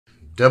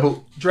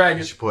Double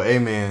Dragon. It's your boy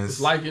AMENZ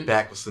Liking.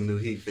 back with some new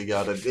heat for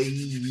y'all today.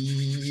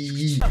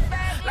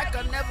 Like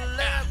I never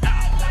left.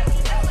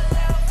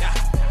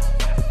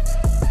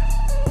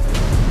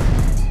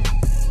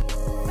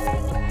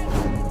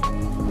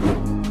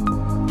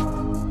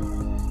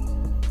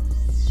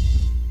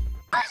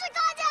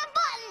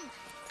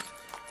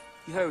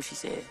 You heard what she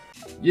said.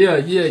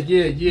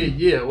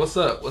 Yeah. What's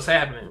up? What's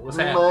happening? What's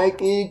happening?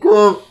 Mikey,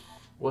 come.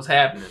 What's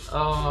happening?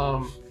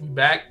 We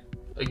back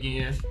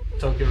again.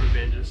 Tokyo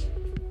Revengers.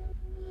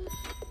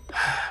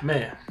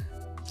 Man.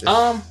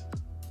 I'm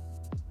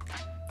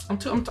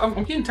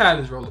getting tired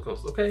of this roller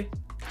coaster, okay?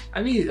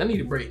 I need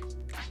a break.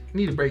 I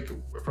need a break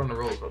from the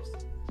roller coaster.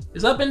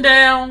 It's up and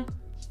down,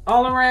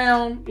 all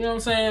around, you know what I'm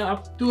saying? I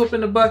threw up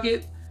in the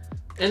bucket,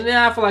 and then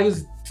I feel like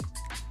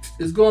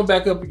it's going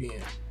back up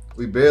again.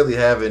 We barely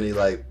have any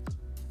like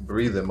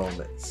breathing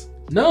moments.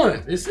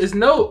 None. It's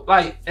no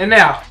like, and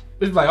now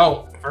it's like,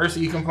 oh, first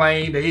he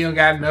complained that he don't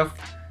got enough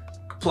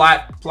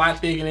plot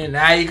thinking, and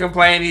now he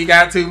complained he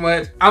got too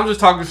much. I'm just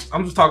talking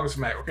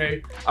smack,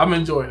 okay? I'm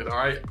enjoying it, all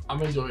right?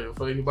 I'm enjoying it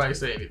before anybody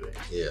say anything.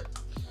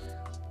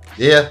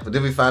 Yeah, but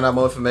then we find out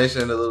more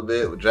information in a little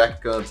bit with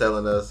Dracula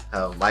telling us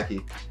how Mikey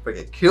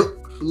freaking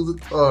killed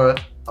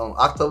Kuzatora on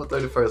October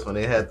 31st when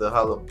they had the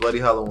bloody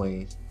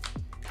Halloween.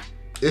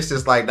 It's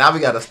just like, now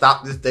we got to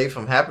stop this day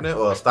from happening,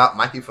 or stop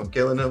Mikey from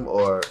killing him,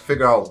 or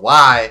figure out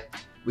why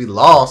we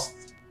lost.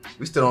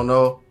 We still don't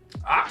know.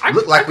 I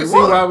we see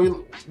won. why we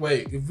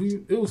wait.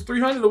 It was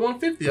 300 to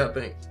 150, I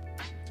think.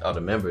 Oh,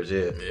 the members,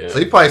 yeah. So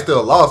he probably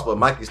still lost, but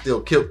Mikey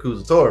still killed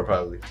Kuzatora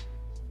probably.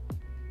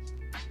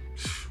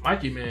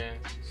 Mikey, man,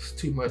 it's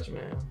too much,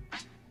 man.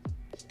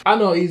 I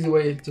know an easy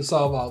way to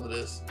solve all of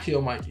this.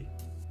 Kill Mikey.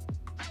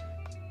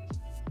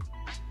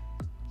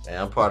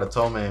 Man, I'm part of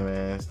Toman,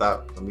 man.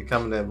 Stop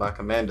becoming at my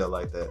commando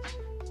like that.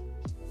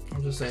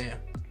 I'm just saying.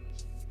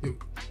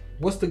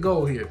 What's the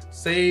goal here?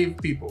 Save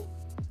people.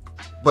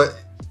 But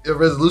your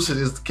resolution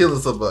is killing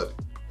somebody.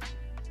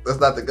 That's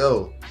not the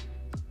goal.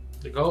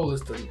 The goal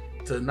is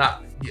to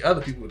not get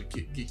other people to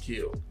get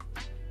killed.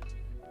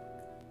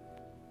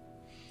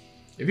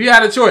 If you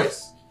had a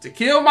choice to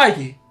kill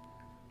Mikey,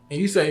 and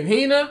you say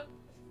Hina,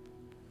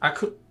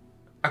 Akun,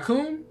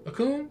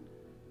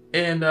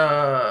 and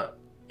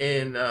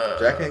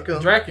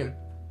Draken,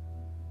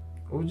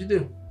 what would you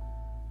do?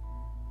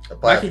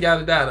 Mikey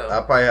gotta die though.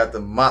 I probably have to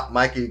mop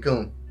Mikey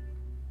Kun.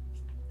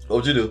 What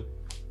would you do?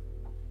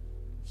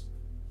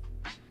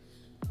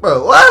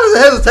 Bro, why is the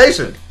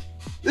hesitation?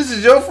 This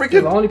is your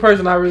freaking... The only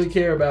person I really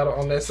care about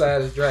on that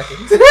side is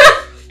Draken.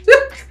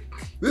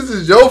 This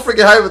is your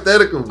freaking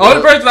hypothetical, bro.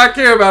 Only person I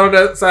care about on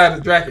that side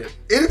is Draken.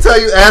 Anytime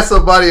you ask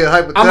somebody a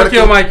hypothetical, I'm gonna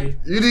kill Mikey.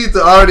 You need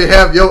to already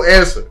have your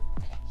answer.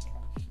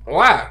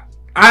 Why?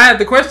 I had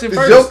the question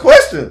first. It's your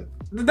question.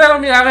 That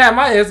don't mean I had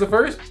my answer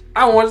first.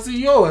 I want to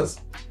see yours.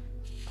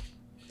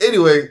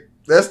 Anyway,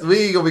 we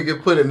ain't gonna be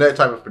put in that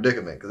type of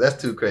predicament because that's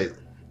too crazy.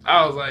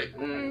 I was like,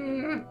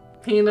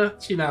 Hina,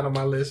 she not on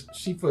my list.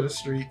 She for the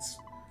streets.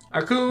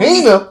 Akun.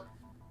 Hina?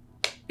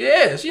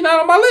 Yeah, she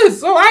not on my list,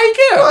 so I ain't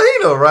care. Well,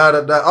 Hina ride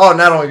or die. Oh,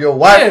 not on your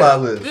Wi-Fi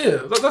list.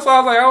 Yeah, that's why I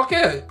was like, I don't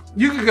care.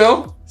 You can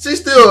go.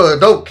 She's still a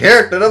dope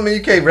character. That mean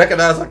you can't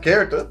recognize her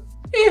character.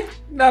 Yeah,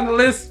 not on the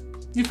list.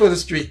 You for the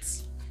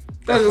streets.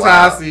 That's just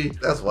how I see.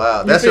 That's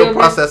wild. That's your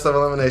process of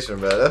elimination,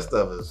 bro. That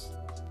stuff is...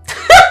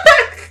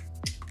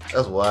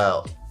 That's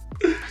wild.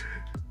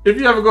 If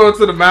you ever go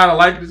into the mountain,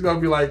 like it's gonna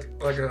be like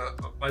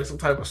some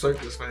type of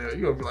circus fan.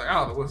 You're gonna be like, I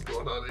don't know what's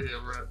going on in here,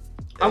 bro.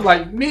 I'm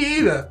like, me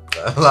either.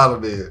 A lot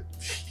of men.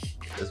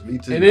 That's me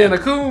too. And then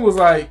Akun was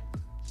like,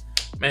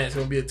 man, it's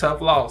gonna be a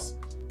tough loss.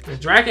 And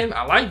Draken,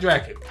 I like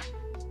Draken.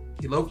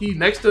 He low key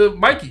next to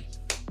Mikey.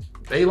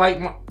 They like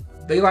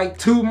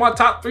two of my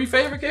top 3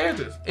 favorite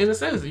characters in a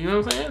sense. You know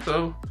what I'm saying?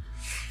 So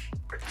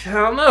I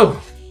don't know.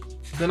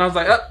 Then I was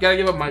like, gotta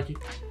give up Mikey.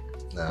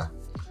 Nah.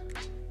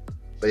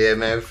 But yeah,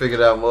 man, we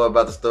figured out more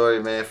about the story,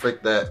 man.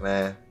 Frick that,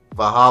 man.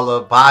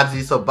 Valhalla,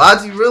 Baji. So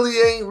Baji really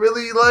ain't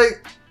really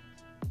like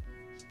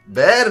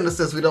bad in the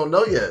sense we don't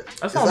know yet.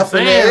 That's what I'm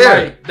saying.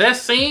 Like that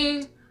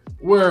scene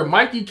where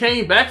Mikey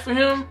came back for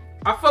him,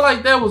 I feel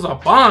like that was a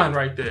bond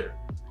right there.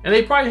 And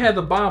they probably had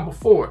the bond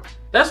before.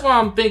 That's why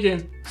I'm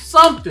thinking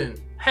something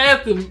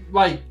had to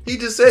like. He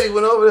just said he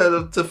went over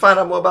there to find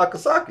out more about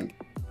Kasaki.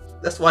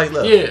 That's why he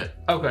left. Yeah.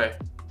 Okay.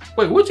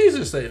 Wait, what'd you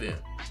just say then?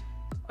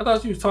 I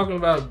thought you was talking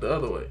about it the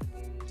other way.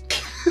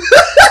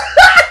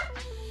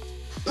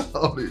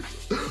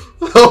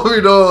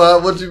 Homie, know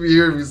what you be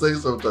hearing me say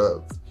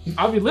sometimes.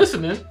 I'll be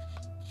listening.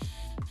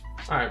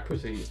 All right,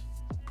 proceed.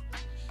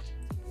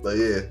 But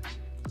yeah,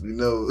 we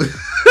know.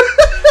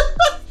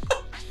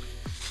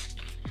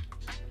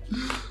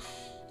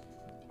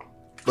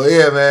 But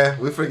yeah, man,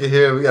 we freaking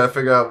here. We gotta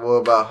figure out more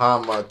about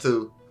Hanma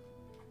too.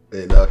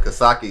 And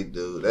Kasaki,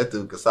 dude. That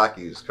dude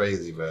Kasaki is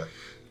crazy, bro.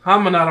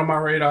 Hanma not on my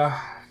radar.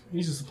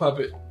 He's just a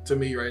puppet to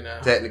me right now.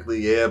 Technically,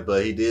 yeah,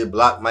 but he did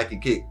block Mikey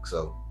kick,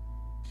 so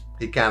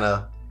he kind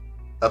of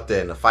up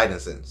there in the fighting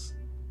sense.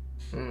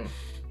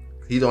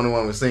 He's the only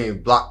one we've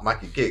seen block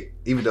Mikey kick,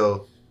 even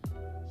though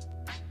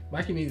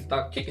Mikey needs to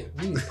stop kicking.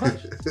 He needs to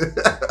punch.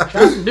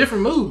 Try some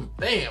different moves.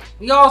 Damn.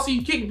 We all see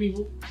you kicking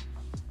people.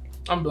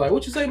 I'm gonna be like,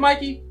 what you say,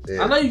 Mikey?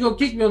 Yeah. I know you're gonna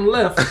kick me on the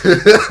left.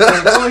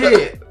 Like, go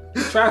ahead.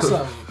 Try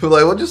something.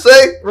 Like, what'd you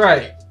say?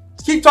 Right.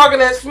 Keep talking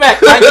that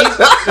smack, Mikey.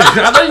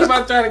 I know you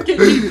about to try to kick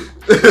me.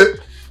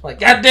 Like,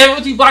 goddamn,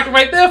 what you blocking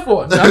right there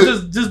for? No,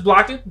 I'm just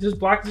blocking. Just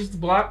to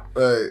block.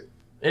 Right.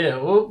 Yeah,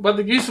 well, about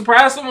to get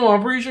surprised some more.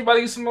 I'm pretty sure about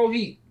to get some more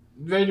heat.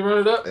 You ready to run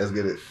it up? Let's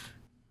get it.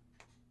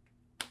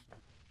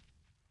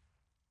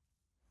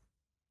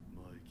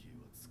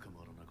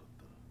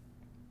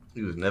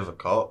 He was never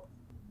caught.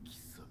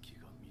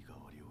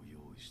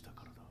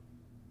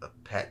 A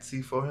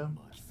patsy for him?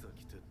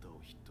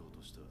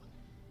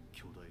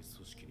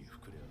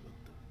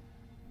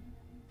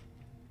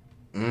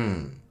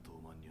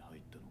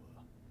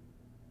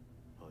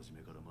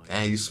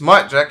 Dang, you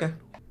smart, Draken.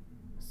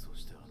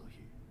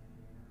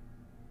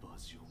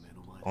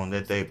 On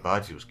that day,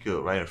 Baji was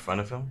killed right in front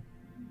of him.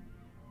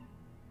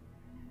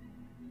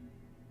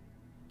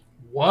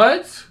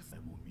 What?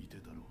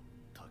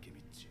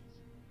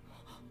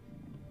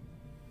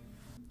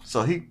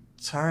 So he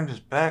turned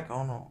his back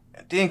on him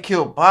and then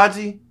killed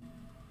Baji?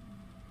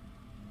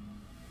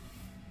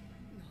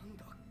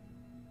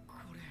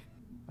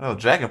 Oh,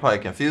 Draken probably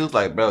confused.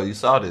 Like, bro, you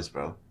saw this,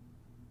 bro.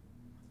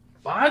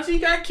 Baji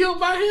got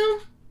killed by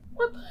him?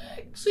 What the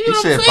heck? See He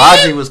what said I'm saying?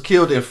 Baji was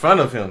killed in front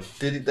of him.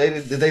 Did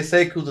they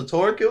say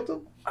Kuzatora killed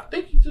him? I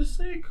think he just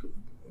said.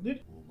 Did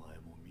he?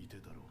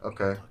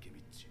 Okay.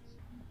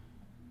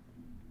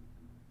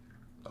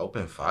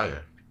 Open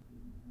fire.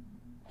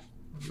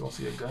 You gonna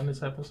see a gun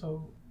this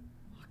episode?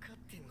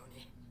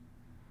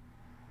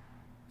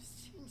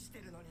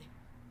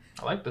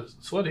 I like the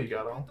sweater he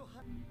got on.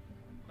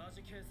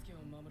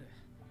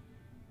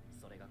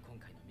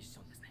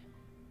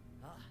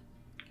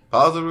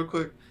 Pause it real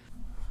quick.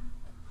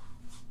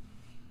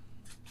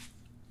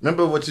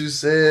 Remember what you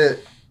said,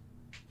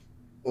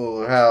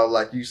 or how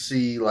like you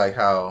see like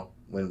how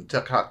when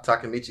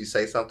Takemichi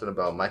say something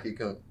about Mikey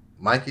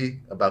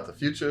about the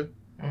future,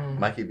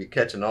 Mikey be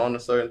catching on to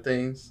certain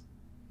things.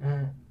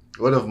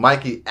 What if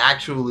Mikey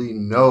actually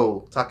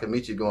know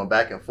Takemichi going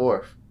back and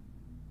forth,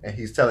 and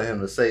he's telling him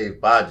to save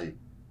Baji?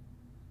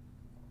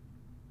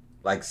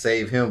 Like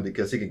save him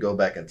because he could go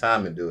back in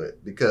time and do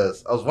it.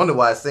 Because I was wondering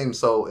why it seemed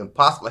so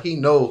impossible. He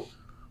know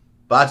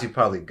Baji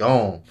probably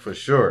gone for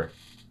sure,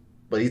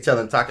 but he's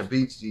telling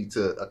Takemichi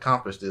to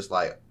accomplish this.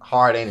 Like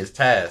hard ain't his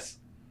task.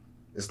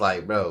 It's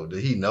like, bro,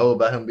 did he know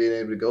about him being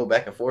able to go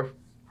back and forth?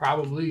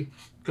 Probably,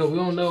 because we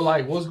don't know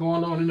like what's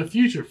going on in the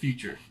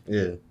future.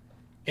 Yeah.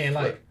 And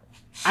like,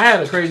 I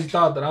had a crazy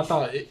thought that I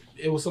thought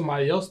it was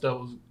somebody else that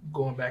was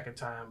going back in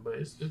time, but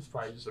it's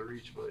probably just a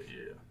reach. But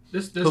yeah,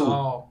 this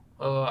all.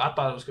 I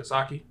thought it was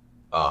Kasaki.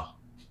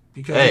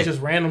 Because he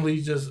just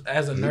randomly, just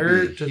as a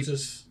nerd,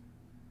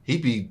 he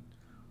be,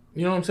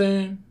 you know what I'm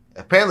saying?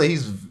 Apparently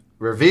he's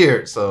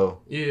revered,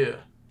 so yeah.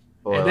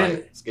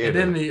 And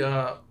then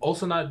the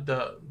Osuna,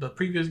 the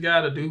previous guy,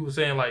 the dude was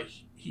saying like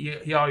he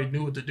already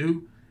knew what to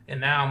do,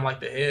 and now I'm like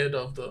the head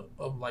of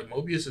like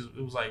Mobius.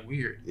 It was like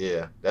weird.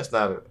 Yeah, that's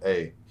not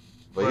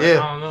but yeah,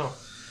 I don't know.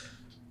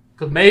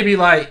 Cause maybe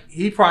like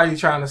he probably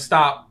trying to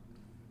stop.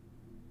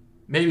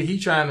 Maybe he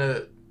trying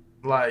to.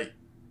 Like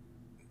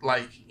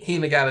he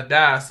ain't gotta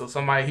die so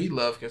somebody he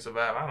loves can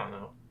survive. I don't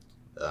know.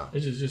 Yeah.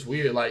 It's just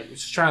weird. Like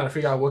just trying to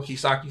figure out what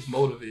Kisaki's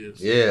motive is.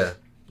 Yeah.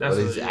 That's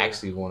what he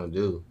actually want to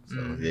do.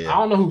 So, yeah. I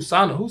don't know who's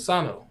Sano. Who's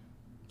Sano?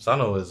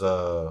 Sano is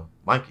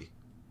Mikey.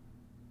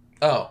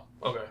 Oh,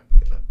 okay.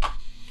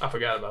 I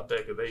forgot about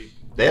that because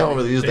they don't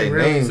really use their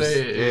names.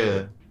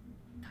 Yeah.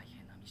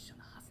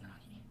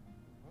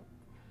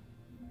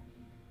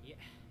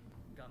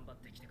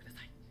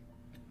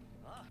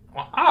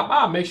 Well,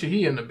 I'll make sure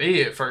he in the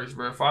bed first,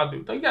 bro. If I do,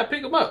 you gotta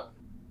pick him up.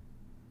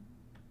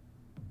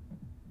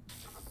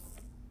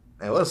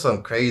 Man, what's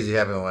something crazy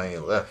happened when he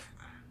left?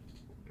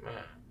 Man.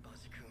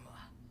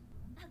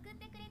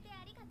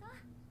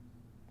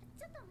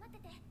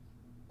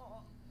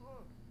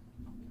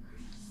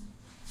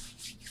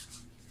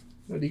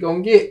 What he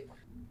gonna get?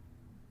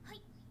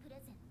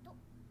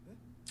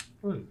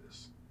 What is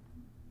this?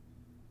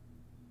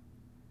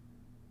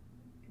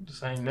 The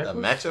same necklace?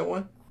 The matchup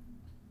one?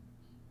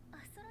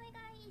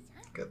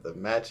 Got the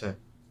matching.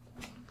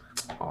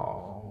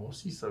 Oh,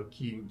 she's so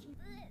cute.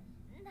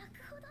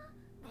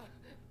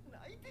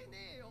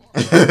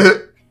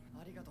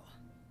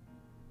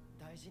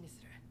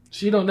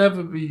 She don't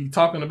ever be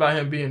talking about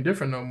him being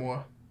different no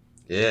more.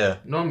 Yeah.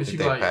 Normally she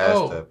be like,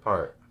 oh, that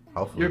part.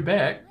 Hopefully. You're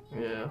back.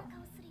 Yeah.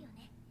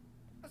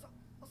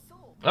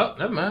 Oh,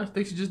 never mind. I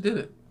think she just did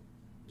it.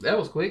 That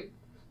was quick.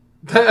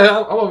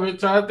 I'm over here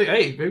trying to think,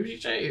 hey, maybe she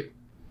changed.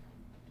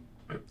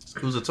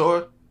 Who's a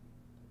Tora?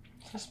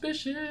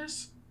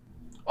 Suspicious.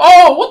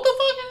 Oh, what the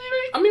fuck is he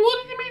mean? I mean,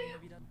 what did he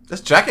mean?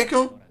 That's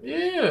Draken-kun?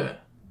 Yeah.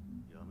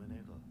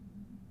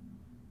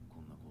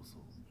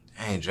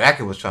 Dang,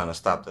 Draken was trying to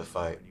stop the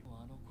fight.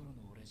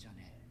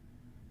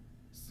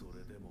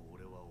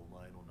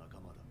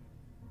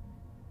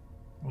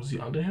 Was he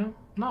under him?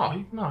 No,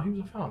 he was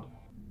a founder.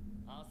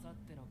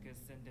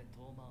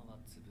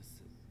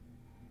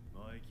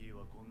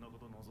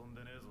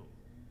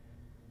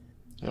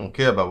 He don't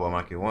care about what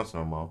Mikey wants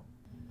no more.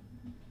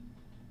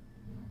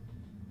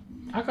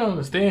 I can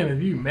understand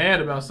if you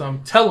mad about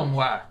something, tell him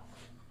why.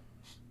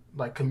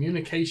 Like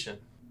communication.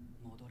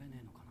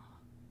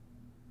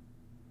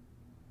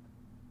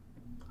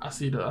 I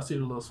see the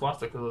little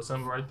swastika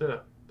symbol right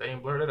there. They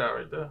ain't blurred it out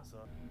right there.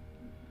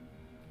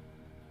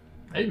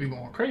 They be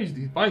going crazy,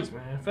 these bikes,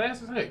 man.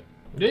 Fast as heck.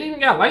 They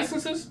even got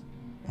licenses?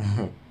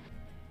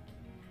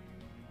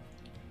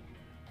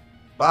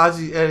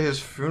 Baji at his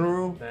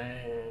funeral?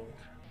 Dang.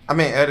 I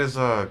mean, at his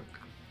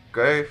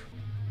grave?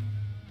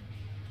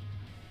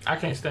 I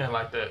can't stand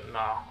like that.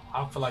 Nah.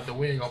 I feel like the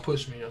wind gonna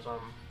push me or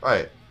something.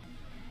 Right.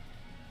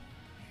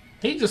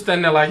 He just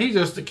standing there like he's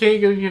just the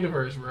king of the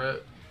universe, bro.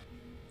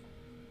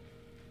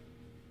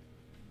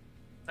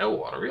 That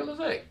water real as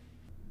heck.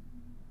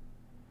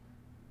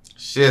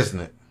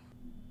 Shiznit.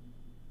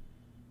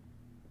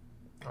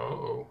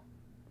 Uh-oh.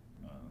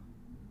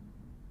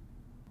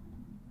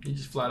 He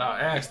just flat out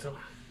asked him.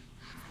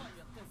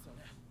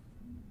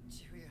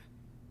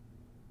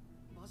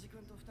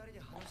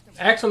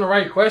 Ask him the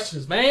right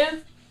questions,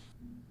 man.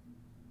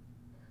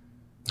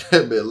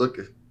 That bit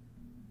looking.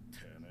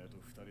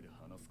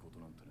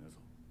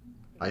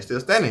 Are you still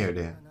standing here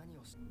then?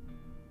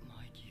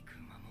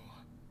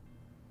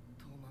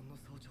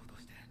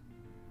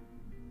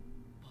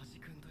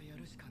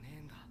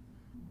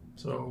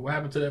 So what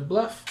happened to that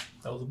bluff?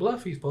 That was a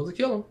bluff. He's supposed to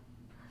kill him.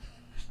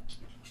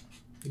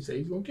 He said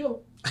he's gonna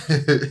kill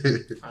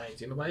him. I ain't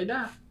seen nobody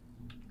die.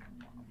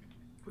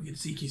 We get to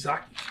see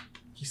Kisaki.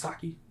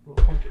 Kisaki? What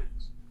the fuck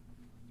is?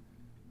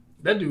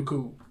 That dude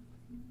cool.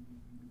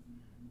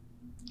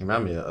 You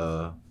remind me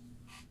of,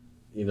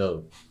 you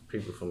know,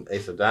 people from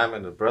Ace of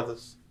Diamond, the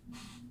brothers.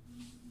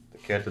 The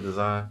character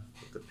design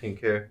with the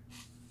pink hair.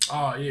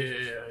 Oh, yeah.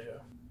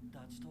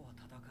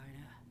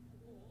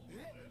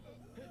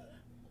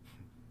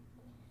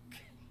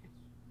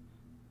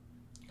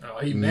 Oh,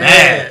 he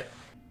mad.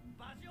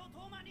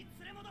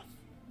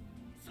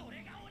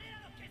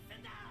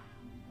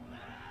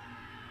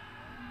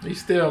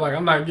 He's still like,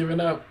 I'm not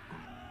giving up.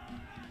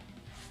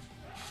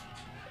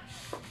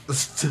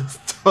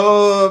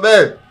 Oh,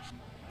 man.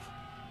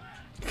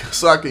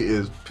 Saki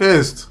is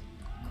pissed.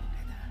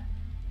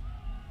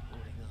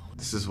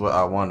 This is what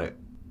I wanted.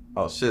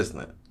 Oh,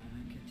 shiznit.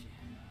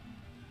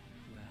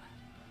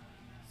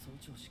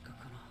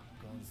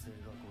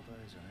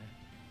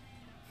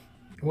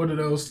 What do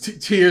those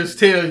tears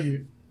tell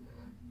you?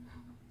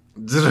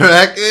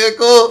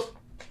 Draco?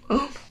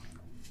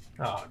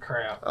 Oh,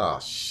 crap. Oh,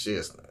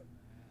 shiznit.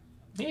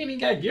 He ain't even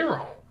got gear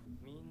on.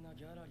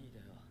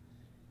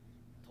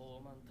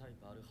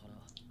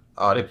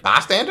 Oh, they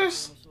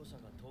bystanders?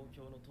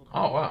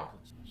 Oh, wow.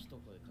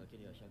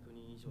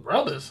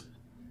 Brothers.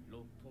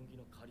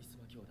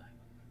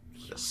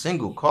 A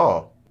single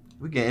call.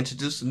 We can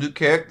introduce some new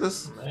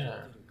characters. Man.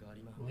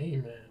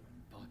 Lean, man.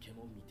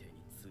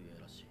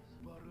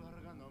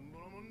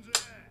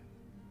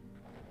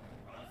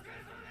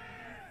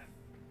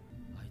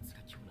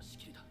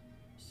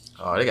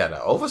 Oh, they got an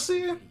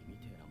overseer?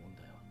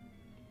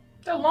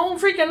 That long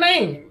freaking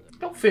name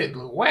don't fit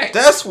the whack.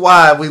 That's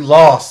why we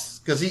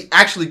lost. Because he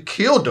actually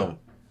killed them.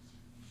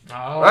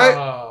 Oh, right?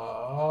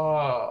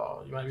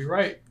 Oh, you might be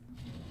right.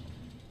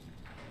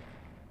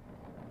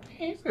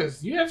 Hey, is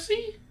this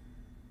UFC?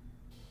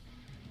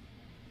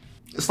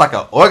 It's like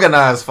an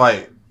organized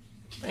fight.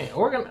 Man,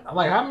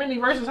 like how many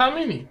versus how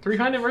many?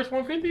 300 versus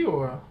 150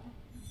 or?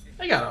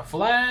 They got a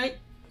flag.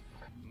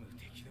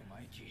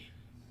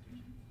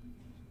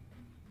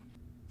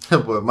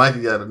 But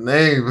Mikey got a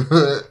name.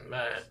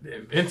 Man,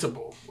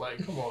 invincible.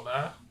 Like, come on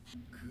now.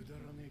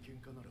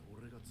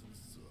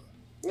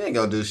 You ain't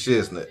gonna do shit,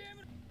 isn't it?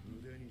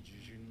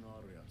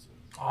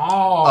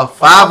 Oh, a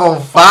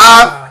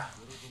 5-on-5?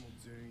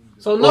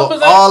 So numbers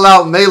ain't all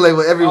out melee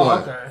with everyone.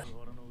 Oh, okay.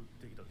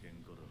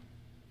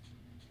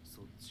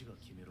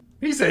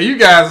 He said, you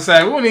guys are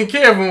saying we don't even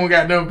care if we don't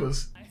got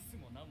numbers.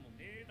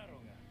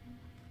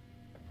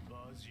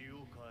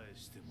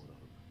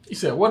 He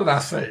said, what did I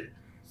say?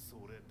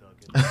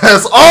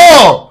 That's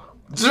all!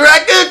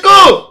 Dragon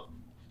go!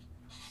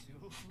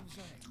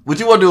 Would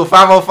you want to do a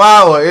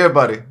 5-on-5 or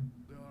everybody?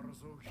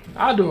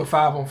 I'll do a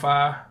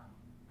 5-on-5.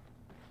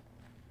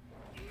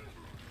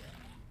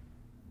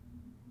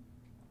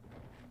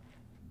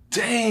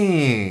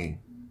 Dang.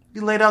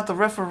 You laid out the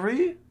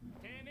referee?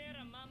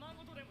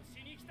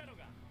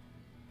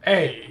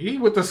 Hey, he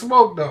with the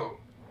smoke though.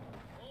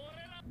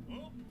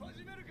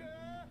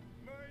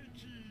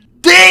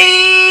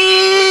 Dang!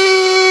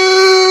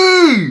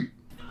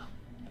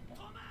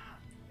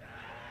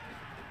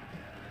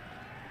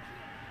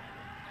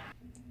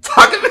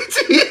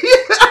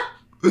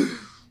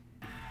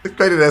 It's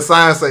crazy that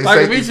sign say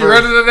Takamichi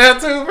running to that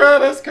too, bro.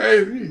 That's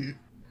crazy.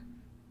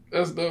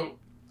 That's dope.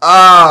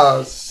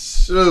 Ah,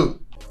 shoot.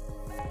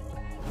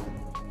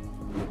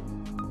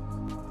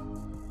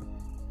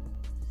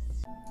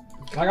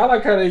 Like, I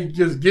like how they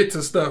just get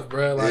to stuff,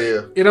 bro. Like,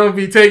 Yeah. it don't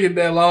be taking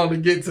that long to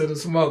get to the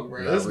smoke,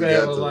 bro. Nah, this we man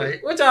got was to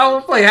like, what y'all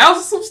want to play house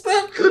or some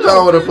stuff? You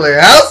don't want to play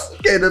house?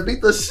 Okay, to beat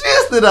the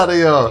shit out of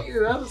y'all. Yeah,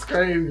 that was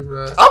crazy,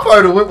 bro. I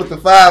probably went with the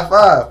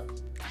 5-5.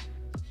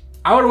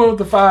 I would have went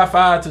with the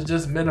 5-5 to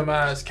just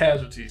minimize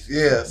casualties.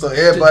 Yeah, so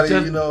everybody,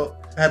 Just you know,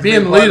 had to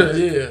being be the a part of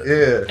leader,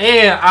 it.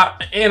 yeah.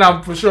 And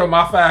I'm for sure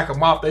my 5 can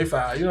mop they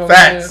 5. You know what I'm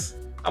Facts.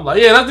 saying? I'm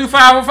like, yeah, let's do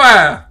 5 on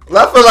 5.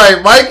 Well, I feel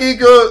like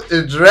Mikey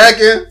and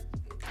Dragon.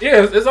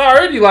 Yeah, it's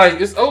already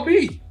like, it's OP.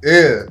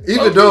 Yeah,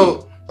 even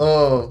OP.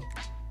 though,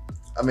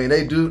 I mean,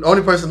 they do. The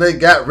only person they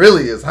got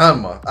really is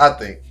Hanma, I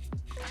think.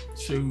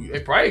 Shoot, they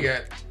probably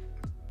got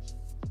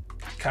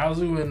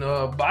Kazu and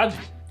Baji.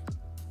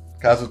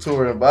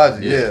 Kazutora and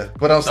Baji, yeah.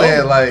 But I'm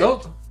saying,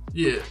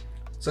 yeah.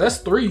 So that's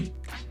 3.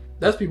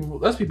 That's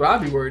people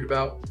I'd be worried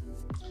about.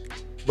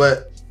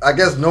 But I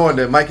guess knowing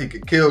that Mikey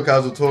could kill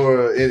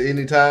Kazutora at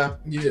any time,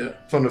 Yeah.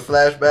 from the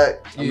flashback,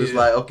 I'm just Yeah.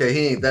 like, okay,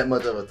 he ain't that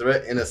much of a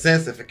threat in a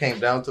sense if it came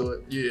down to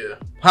it. Yeah.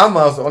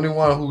 Hanma's the only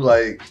one who,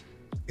 like,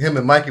 him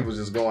and Mikey was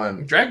just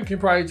going. Dragon can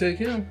probably take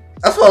him.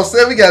 That's what I'm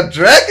saying. We got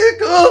Dragon,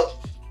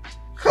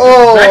 come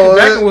on.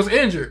 Dragon was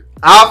injured.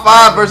 Our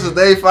 5 versus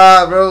they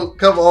 5, bro.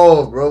 Come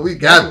on, bro. We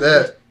got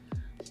that.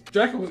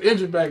 Dragon was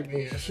injured back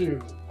then.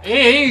 Shoot.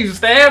 And he was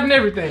stabbed and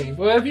everything.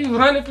 But if he was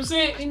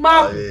 100%, he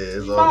mopping. Oh, yeah,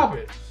 it's He over.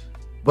 mopping.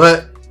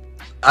 But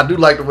I do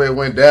like the way it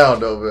went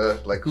down, though, man.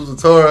 Like,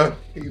 Kuzutora,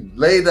 he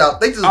laid out.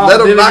 They just let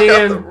him then knock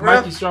again, out the ref.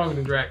 Mikey's stronger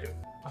than Dragon.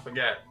 I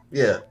forgot.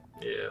 Yeah,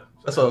 Yeah.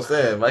 that's what I'm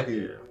saying.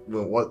 Mikey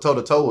went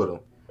toe-to-toe with him.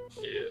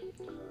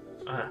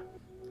 Yeah.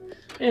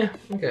 Yeah,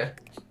 okay.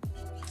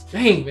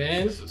 Dang,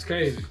 man, this was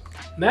crazy.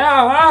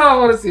 Now I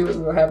want to see what's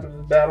gonna happen in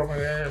the battle,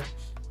 man.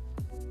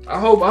 I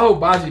hope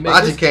Baji makes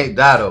Baji this. can't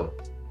die, though.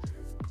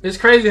 It's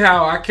crazy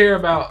how I care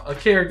about a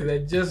character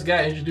that just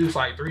got introduced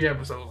like 3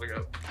 episodes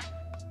ago.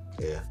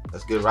 Yeah,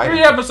 that's good 3 writing.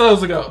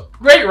 episodes ago.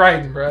 Great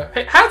writing, bro.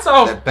 Hey, hats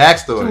off That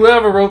backstory. to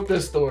whoever wrote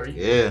this story.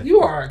 Yeah.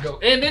 You are a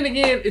goat. And then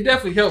again, it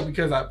definitely helped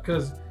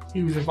because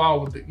he was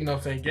involved with the, you know what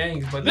I'm saying,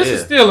 gangs. But this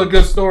is Yeah. still a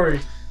good story,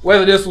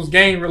 whether this was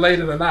gang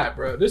related or not,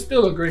 bro. This is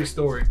still a great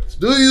story.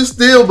 Do you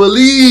still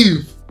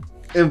believe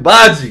in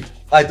Baji?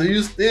 Like, do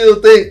you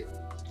still think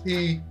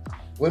he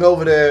went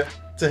over there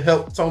to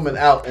help Toman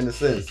out in a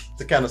sense,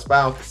 to kind of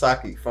spy on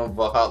Kisaki from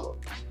Valhalla,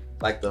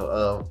 like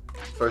the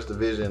First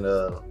Division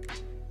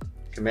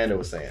commander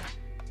was saying?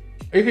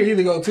 It could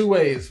either go 2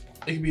 ways.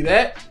 It could be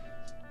that,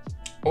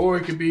 or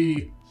it could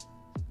be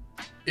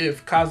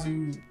if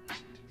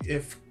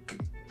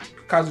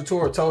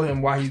Kazutora told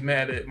him why he's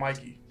mad at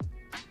Mikey.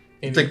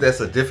 I think that's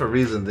a different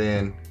reason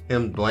than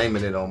him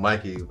blaming it on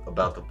Mikey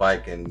about the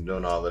bike and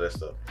doing all of that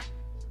stuff.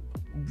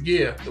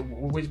 Yeah,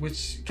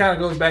 which kind of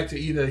goes back to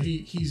either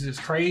he's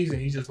just crazy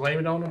and he's just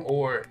blaming it on him,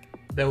 or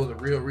there was a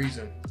real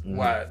reason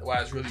why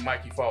it's really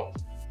Mikey's fault.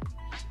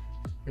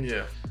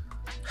 Yeah,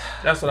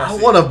 that's what I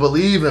see. want to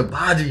believe in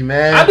Baji,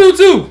 man. I do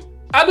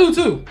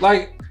too.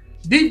 Like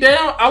deep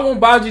down, I want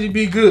Baji to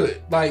be good,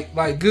 like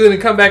good,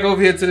 and come back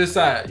over here to this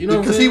side. You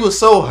know, because he was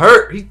so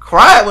hurt. He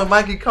cried when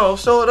Mikey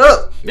showed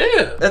up.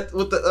 Yeah,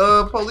 with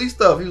the police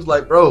stuff. He was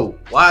like, "Bro,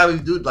 why would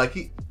you do it?" Like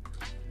he.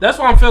 That's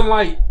why I'm feeling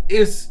like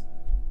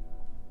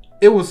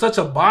it was such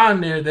a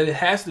bond there that it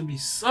has to be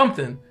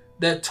something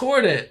that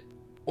tore that,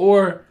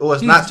 or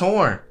it's not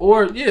torn,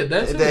 or yeah,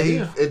 that's that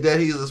it. that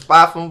he's a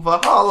spy from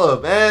Valhalla,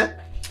 man.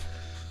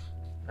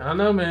 I don't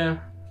know,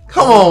 man.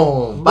 Come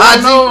on,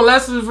 Baji. Baji. No,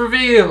 unless it's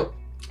revealed.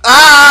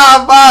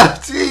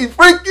 Baji,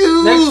 freak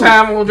you. Next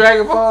time on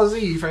Dragon Ball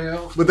Z,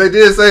 fam. But they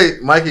did say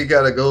Mikey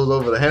kind of goes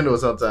over the handle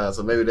sometimes,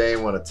 so maybe they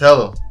ain't want to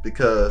tell him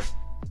because.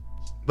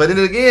 But then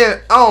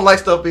again, I don't like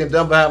stuff being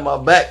done behind my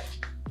back.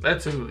 That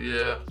too,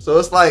 yeah. So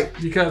it's like,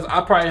 because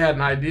I probably had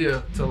an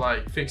idea to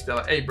like fix that.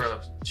 Like, hey, bro,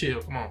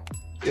 chill, come on.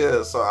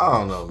 Yeah, so I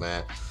don't know,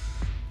 man.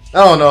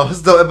 I don't know. This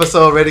is the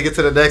episode. Ready to get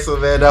to the next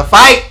one, man. The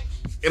fight.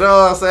 You know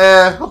what I'm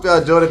saying? Hope y'all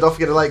enjoyed it. Don't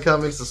forget to like,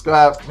 comment,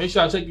 subscribe. Make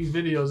sure y'all check these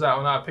videos out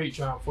on our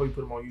Patreon before you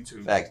put them on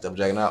YouTube. Facts. I'm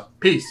checking out.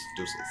 Peace.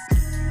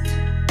 Deuces.